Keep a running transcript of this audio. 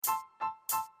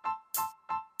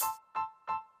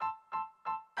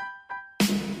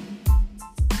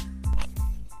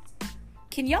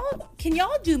Can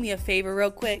y'all do me a favor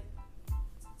real quick?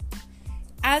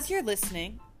 As you're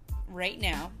listening right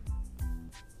now,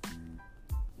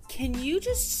 can you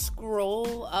just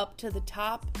scroll up to the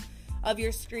top of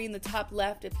your screen, the top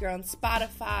left if you're on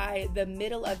Spotify, the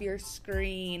middle of your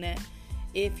screen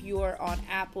if you're on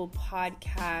Apple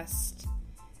Podcast,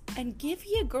 and give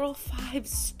your girl 5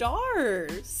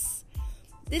 stars.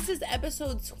 This is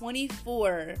episode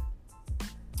 24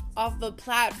 of the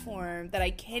platform that I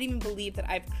can't even believe that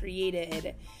I've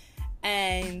created,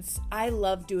 and I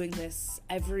love doing this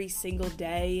every single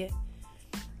day.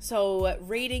 So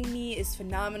rating me is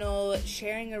phenomenal.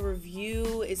 Sharing a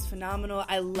review is phenomenal.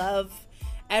 I love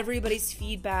everybody's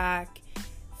feedback.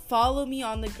 Follow me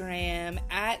on the gram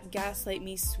at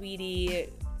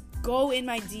GaslightMeSweetie. Go in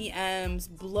my DMs,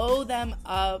 blow them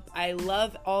up. I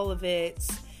love all of it.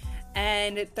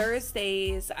 And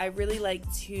Thursdays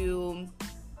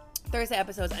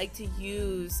episodes, I like to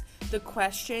use the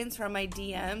questions from my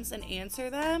DMs and answer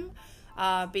them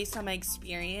based on my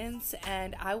experience.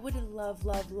 And I would love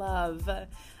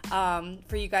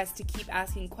for you guys to keep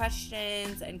asking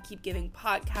questions and keep giving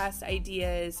podcast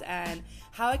ideas and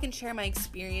how I can share my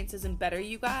experiences and better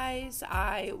you guys.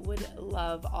 I would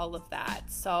love all of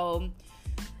that. So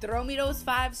throw me those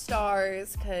 5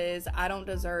 stars because I don't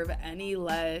deserve any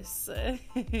less.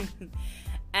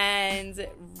 And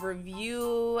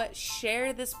review,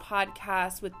 share this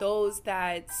podcast with those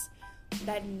that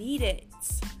need it,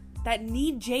 that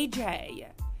need JJ.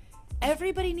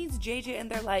 Everybody needs JJ in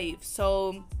their life.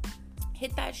 So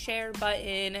hit that share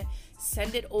button,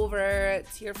 send it over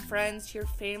to your friends, to your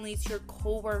family, to your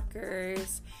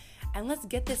coworkers, and let's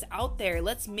get this out there.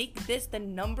 Let's make this the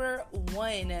number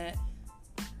 1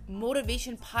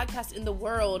 motivation podcast in the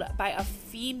world by a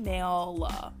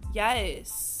female.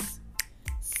 Yes.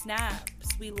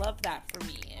 Snaps. We love that for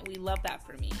me.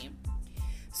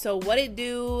 So what it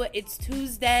do? It's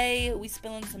Tuesday. We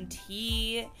spilling some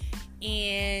tea.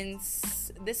 And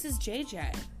this is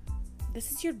JJ.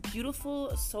 This is your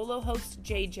beautiful solo host,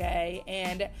 JJ.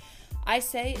 And I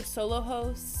say solo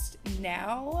host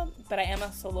now, but I am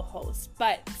a solo host.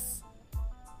 But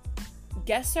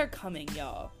guests are coming,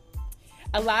 y'all.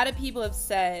 A lot of people have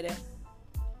said,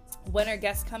 when are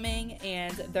guests coming?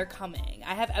 And they're coming.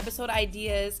 I have episode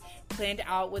ideas planned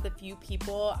out with a few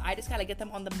people. I just gotta get them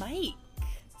on the mic.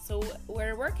 So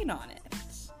we're working on it.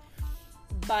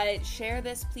 But share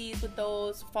this, please, with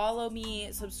those. Follow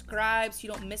me, subscribe so you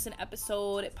don't miss an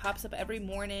episode. It pops up every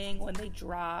morning when they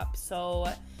drop.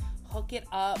 So hook it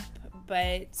up.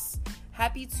 But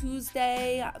happy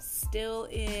Tuesday. I'm still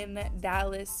in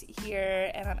Dallas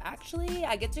here. And I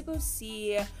get to go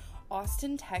see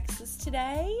Austin, Texas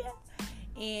today,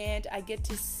 and I get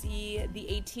to see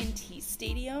the AT&T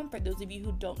Stadium. For those of you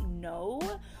who don't know,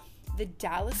 the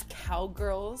Dallas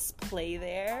Cowgirls play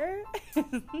there.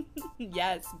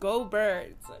 Yes, go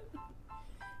Birds.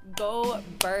 Go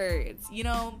Birds. You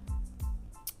know,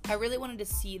 I really wanted to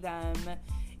see them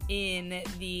in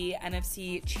the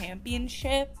NFC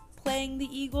Championship playing the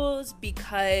Eagles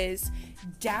because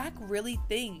Dak really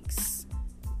thinks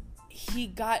he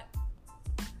got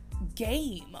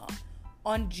game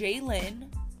on Jalen,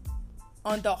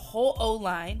 on the whole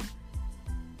O-line,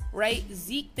 right?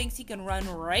 Zeke thinks he can run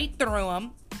right through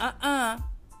him.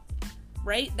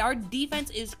 Right? Our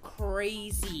defense is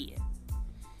crazy.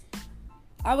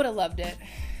 I would have loved it.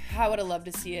 I would have loved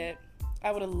to see it.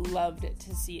 I would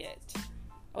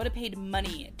have paid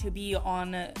money to be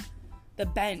on the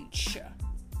bench,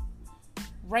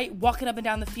 right? Walking up and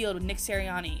down the field with Nick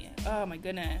Sirianni. Oh my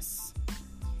goodness.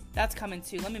 That's coming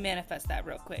too. Let me manifest that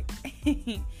real quick.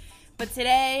 But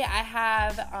today I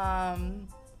have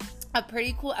a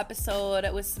pretty cool episode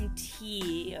with some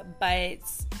tea, but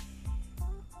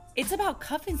it's about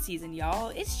cuffing season,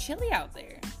 y'all. It's chilly out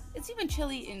there. It's even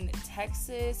chilly in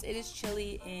Texas. It is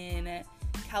chilly in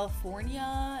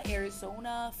California,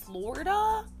 Arizona,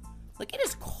 Florida. Like, it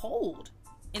is cold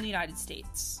in the United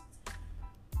States.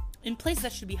 In places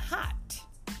that should be hot.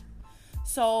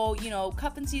 So,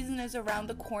 cuffing season is around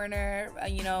the corner.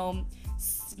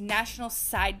 National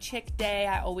Side Chick Day.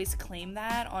 I always claim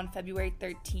that on February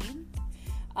 13th.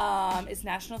 Is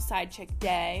National Side Chick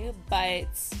Day. But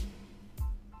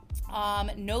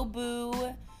no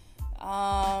boo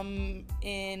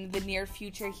in the near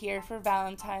future here for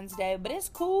Valentine's Day. But it's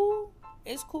cool.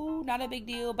 Not a big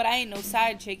deal. But I ain't no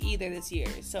side chick either this year.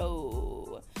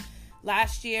 So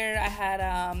last year I had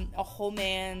a whole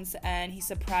man's, and he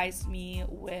surprised me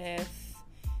with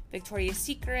Victoria's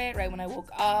Secret. Right when I woke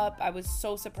up, I was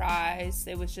so surprised.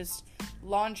 It was just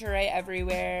lingerie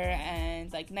everywhere,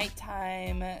 and like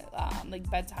nighttime, like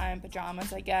bedtime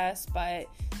pajamas, I guess, but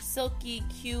silky,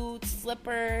 cute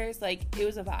slippers. Like, it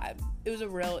was a vibe. It was a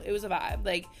vibe.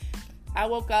 Like, I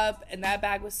woke up and that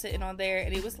bag was sitting on there,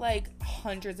 and it was like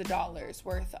hundreds of dollars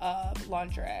worth of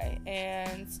lingerie,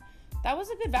 and that was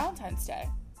a good Valentine's Day.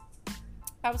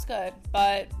 That was good,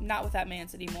 but not with that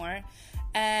man's anymore.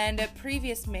 And a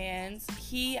previous man's,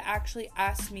 he actually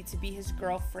asked me to be his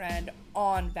girlfriend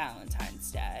on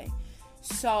Valentine's Day.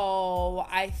 So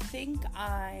I think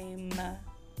I'm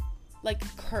like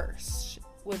cursed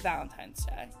with Valentine's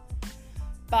Day.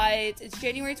 But it's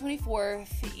January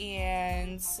 24th,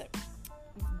 and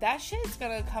that shit's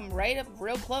gonna come right up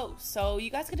real close. So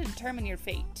you guys get to determine your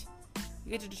fate.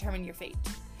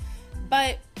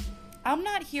 But I'm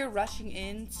not here rushing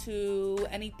into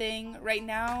anything right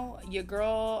now. Your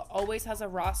girl always has a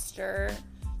roster.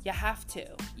 You have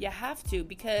to,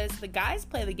 because the guys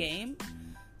play the game.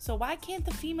 So why can't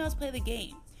the females play the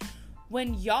game?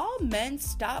 When y'all men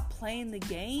stop playing the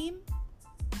game,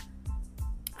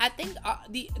 I think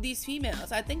these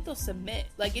females, I think they'll submit.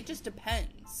 Like, it just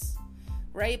depends,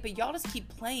 right? But y'all just keep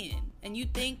playing, and you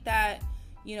think that,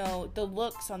 you know, the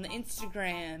looks on the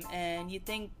Instagram, and you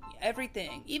think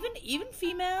everything, even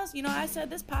females, you know, I said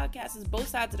this podcast is both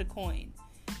sides of the coin.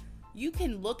 You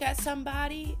can look at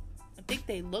somebody and think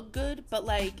they look good, but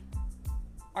like,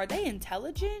 are they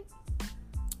intelligent?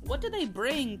 What do they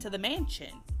bring to the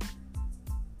mansion?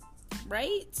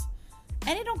 Right?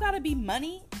 And it don't gotta be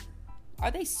money. Are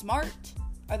they smart?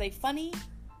 Are they funny?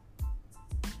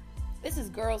 This is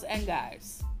girls and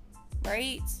guys,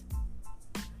 right?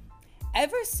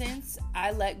 Ever since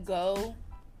I let go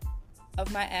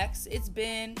of my ex, it's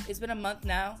been a month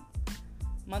now.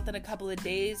 Month and a couple of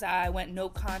days. I went no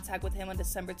contact with him on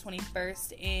December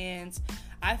 21st, and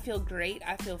I feel great.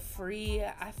 I feel free.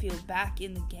 I feel back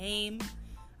in the game.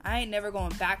 I ain't never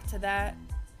going back to that.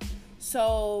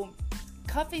 So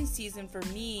cuffing season for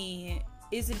me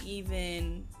isn't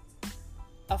even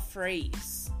a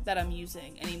phrase that I'm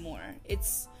using anymore.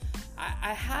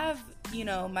 I have, you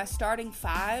know, my starting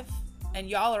five, and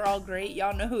y'all are all great.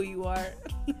 Y'all know who you are.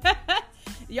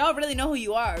 Y'all really know who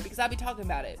you are, because I be talking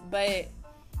about it. But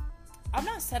I'm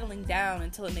not settling down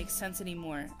until it makes sense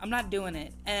anymore. I'm not doing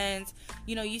it. And,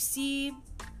 you know, you see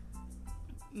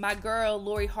my girl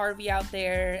Lori Harvey out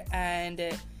there, and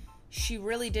she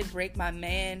really did break my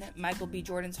man Michael B.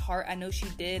 Jordan's heart. I know she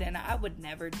did, and I would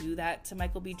never do that to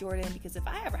Michael B. Jordan, because if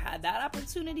I ever had that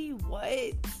opportunity,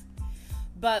 what?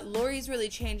 But Lori's really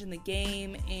changing the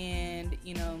game, and,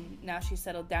 you know, now she's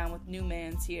settled down with new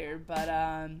mans here.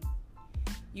 But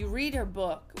you read her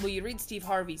book. Well, you read Steve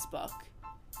Harvey's book,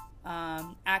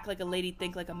 Act Like a Lady,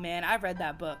 Think Like a Man. I read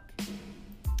that book,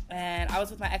 and I was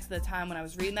with my ex at the time when I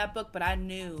was reading that book, but I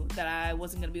knew that I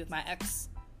wasn't going to be with my ex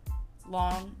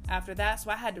long after that, so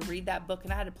I had to read that book,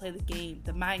 and I had to play the game,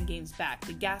 the mind games back,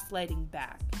 the gaslighting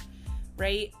back,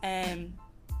 right? And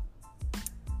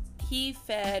he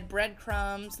fed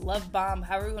breadcrumbs, love bomb,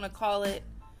 however you want to call it,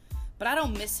 but I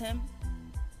don't miss him.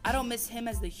 I don't miss him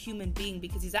as the human being,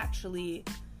 because he's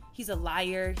a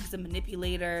liar, he's a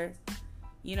manipulator,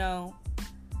 you know.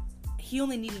 He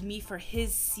only needed me for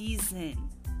his season.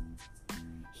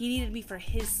 He needed me for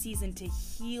his season to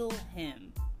heal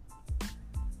him.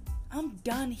 I'm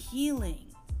done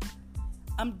healing.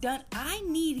 I'm done. I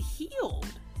need healed.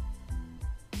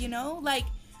 You know, like,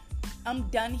 I'm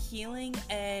done healing,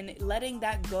 and letting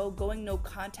that go, going no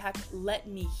contact, let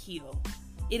me heal.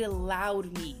 It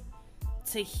allowed me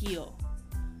to heal,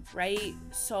 right?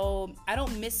 So I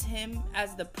don't miss him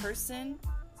as the person.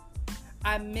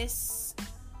 I miss,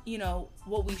 you know,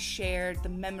 what we shared, the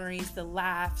memories, the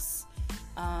laughs,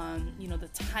 you know, the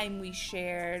time we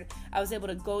shared. I was able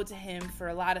to go to him for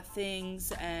a lot of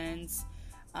things, and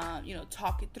you know,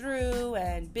 talk it through,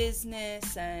 and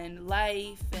business and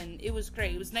life, and it was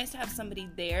great. It was nice to have somebody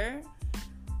there,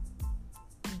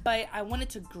 but I wanted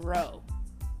to grow,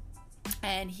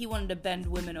 and he wanted to bend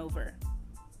women over.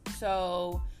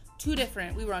 So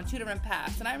we were on two different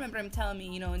paths, and I remember him telling me,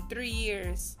 you know, in 3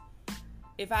 years,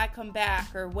 if I come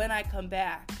back, or when I come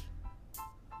back,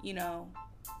 you know,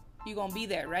 you gonna be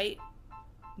there, right?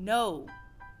 No,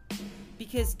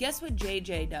 because guess what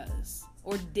JJ does?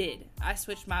 Or did. I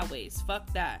switched my ways.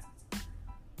 Fuck that.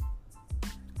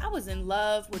 I was in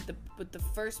love with the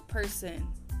first person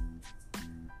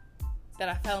that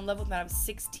I fell in love with when I was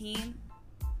 16.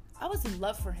 I was in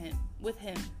love with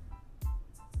him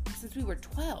since we were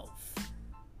 12.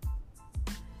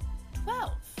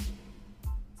 12.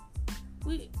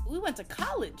 We went to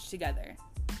college together,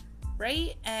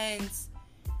 right? And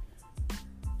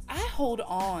I hold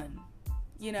on.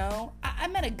 You know, I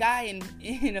met a guy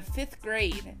in a 5th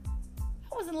grade.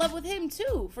 I was in love with him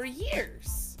too for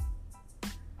years.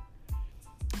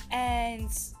 And,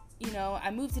 you know,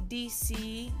 I moved to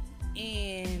DC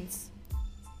and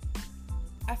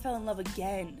I fell in love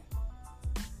again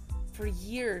for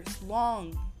years,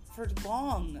 long,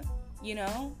 you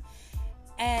know?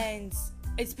 And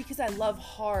it's because I love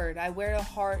hard. I wear a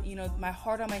heart, you know, my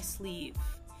heart on my sleeve.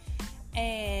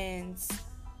 And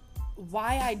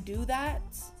why I do that,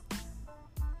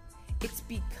 it's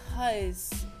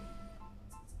because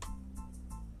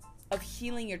of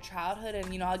healing your childhood.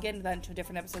 And, you know, I'll get into that into a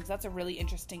different episode because that's a really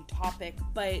interesting topic.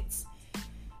 But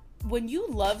when you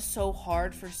love so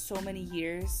hard for so many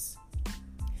years,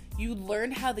 you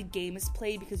learn how the game is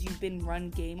played because you've been run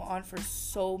game on for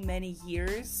so many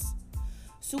years.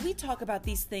 So we talk about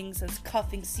these things as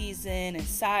cuffing season and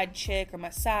side chick or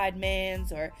my side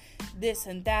mans or this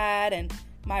and that and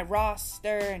my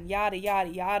roster and yada yada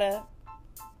yada.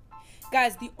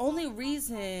 Guys, the only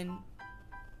reason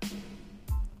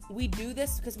we do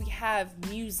this is because we have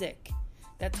music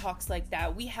that talks like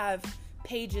that. We have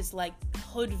pages like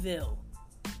Hoodville,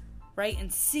 right?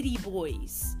 And City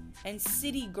Boys and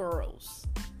City Girls,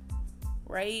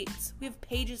 right? We have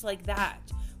pages like that.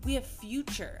 We have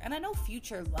Future, and I know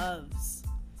Future loves,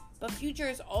 but Future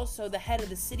is also the head of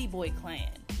the City Boy clan.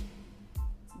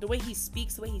 The way he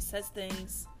speaks, the way he says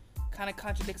things, kind of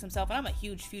contradicts himself. And I'm a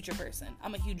huge Future person.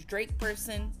 I'm a huge Drake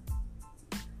person.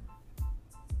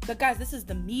 But guys, this is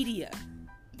the media.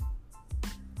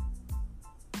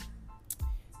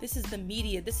 This is the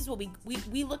media. This is what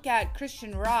we look at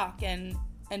Christian rock and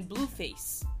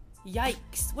Blueface.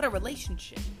 Yikes, what a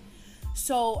relationship.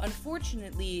 So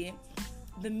unfortunately,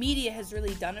 the media has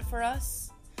really done it for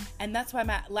us. And that's why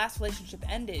my last relationship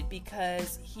ended,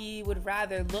 because he would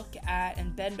rather look at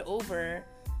and bend over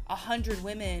 100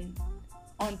 women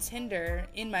on Tinder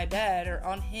in my bed or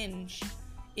on Hinge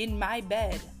in my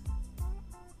bed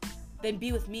than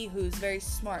be with me, who's very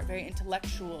smart, very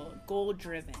intellectual,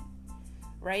 goal-driven,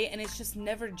 right? And it's just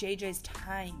never JJ's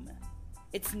time.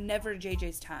 It's never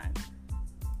JJ's time.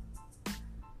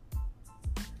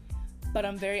 But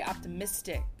I'm very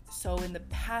optimistic. So in the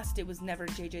past, it was never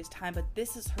JJ's time, but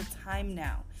this is her time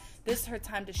now. This is her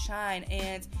time to shine.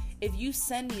 And if you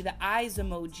send me the eyes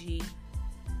emoji,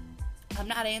 I'm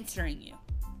not answering you.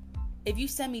 If you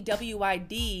send me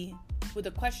WID with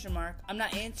a question mark, I'm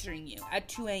not answering you at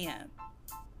 2 a.m.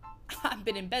 I've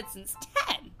been in bed since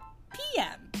 10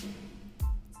 p.m.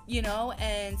 You know,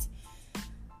 and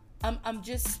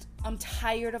I'm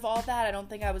tired of all that. I don't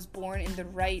think I was born in the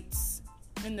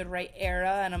right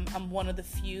era, and I'm one of the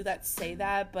few that say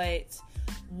that. But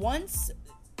once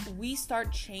we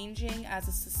start changing as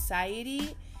a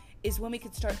society is when we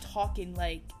can start talking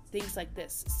like things like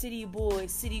this. City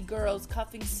boys, city girls,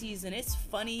 cuffing season. It's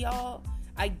funny, y'all,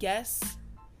 I guess,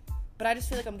 but I just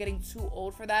feel like I'm getting too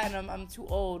old for that. And I'm too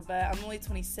old, but I'm only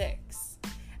 26,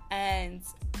 and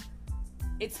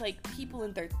it's like people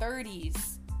in their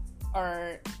 30s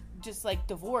are just like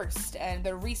divorced and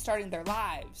they're restarting their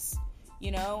lives,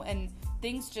 you know, and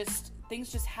things just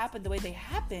happen the way they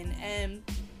happen, and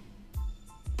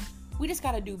we just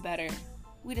gotta do better.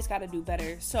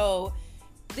 So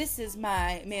this is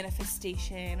my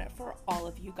manifestation for all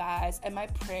of you guys, and my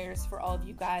prayers for all of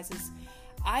you guys is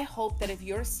I hope that if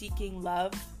you're seeking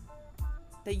love,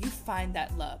 that you find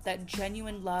that love, that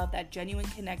genuine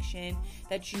connection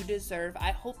that you deserve.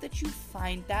 I hope that you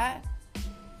find that,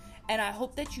 and I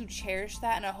hope that you cherish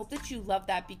that, and I hope that you love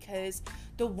that, because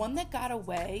the one that got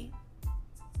away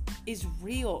is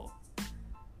real.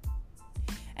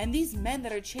 And these men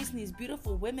that are chasing these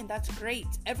beautiful women, that's great.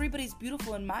 Everybody's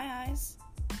beautiful in my eyes,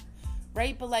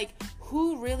 right? But like,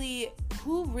 who really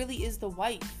is the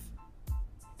wife?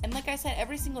 And like I said,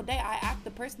 every single day I act the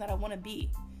person that I want to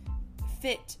be.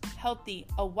 Fit, healthy,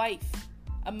 a wife,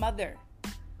 a mother,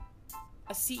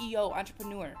 a CEO,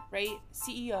 entrepreneur, right?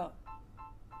 CEO.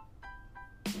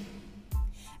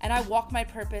 And I walk my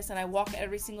purpose, and I walk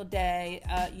every single day,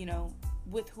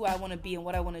 with who I want to be and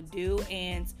what I want to do.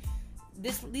 And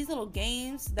these little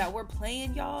games that we're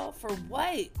playing, y'all, for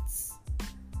what?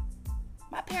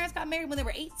 My parents got married when they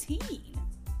were 18.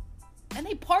 And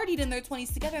they partied in their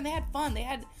 20s together, and they had fun. They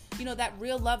had, that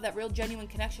real love, that real genuine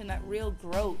connection, that real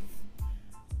growth.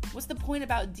 What's the point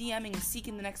about DMing and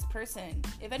seeking the next person?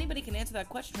 If anybody can answer that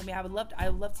question for me, I would love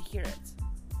to hear it.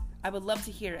 I would love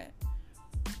to hear it.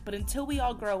 But until we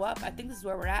all grow up, I think this is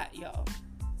where we're at, y'all.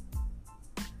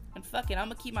 And fuck it, I'm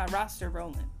gonna keep my roster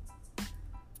rolling,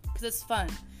 because it's fun.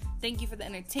 Thank you for the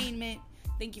entertainment.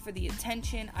 Thank you for the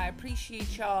attention. I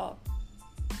appreciate y'all.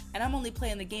 And I'm only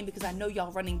playing the game because I know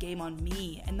y'all running game on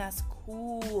me. And that's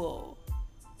cool.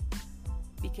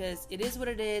 Because it is what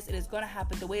it is. It is going to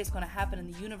happen the way it's going to happen.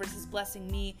 And the universe is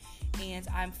blessing me. And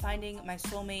I'm finding my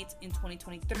soulmate in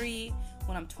 2023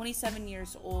 when I'm 27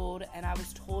 years old. And I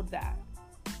was told that.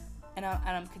 And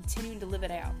I'm continuing to live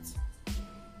it out.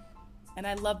 And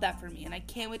I love that for me. And I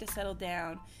can't wait to settle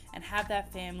down and have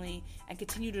that family and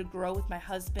continue to grow with my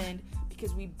husband,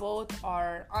 because we both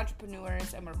are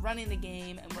entrepreneurs and we're running the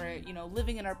game and we're,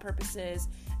 living in our purposes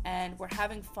and we're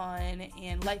having fun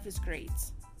and life is great.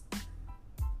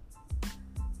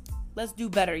 Let's do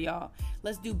better, y'all.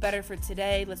 Let's do better for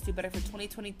today. Let's do better for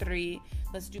 2023.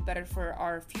 Let's do better for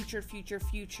our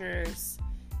futures.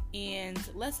 And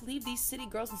let's leave these city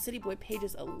girls and city boy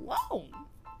pages alone.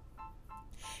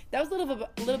 That was a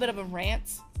little bit of a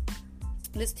rant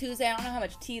this Tuesday. I don't know how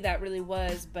much tea that really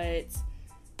was, but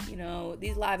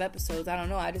these live episodes, I don't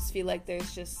know. I just feel like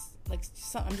there's just like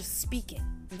something. I'm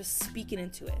just speaking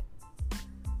into it.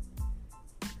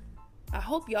 I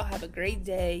hope y'all have a great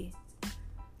day.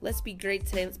 Let's be great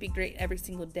today. Let's be great every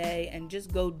single day, and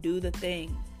just go do the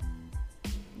thing.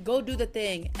 Go do the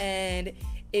thing. And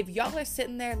if y'all are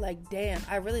sitting there like, damn,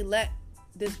 I really let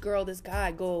this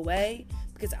guy go away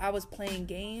because I was playing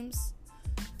games,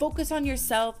 focus on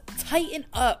yourself, tighten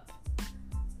up,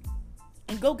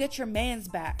 and go get your man's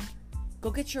back.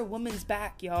 Go get your woman's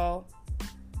back, y'all.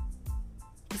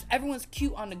 Because everyone's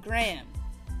cute on the gram.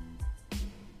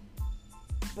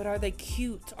 But are they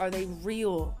cute? Are they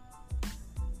real?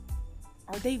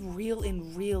 Are they real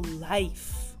in real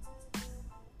life?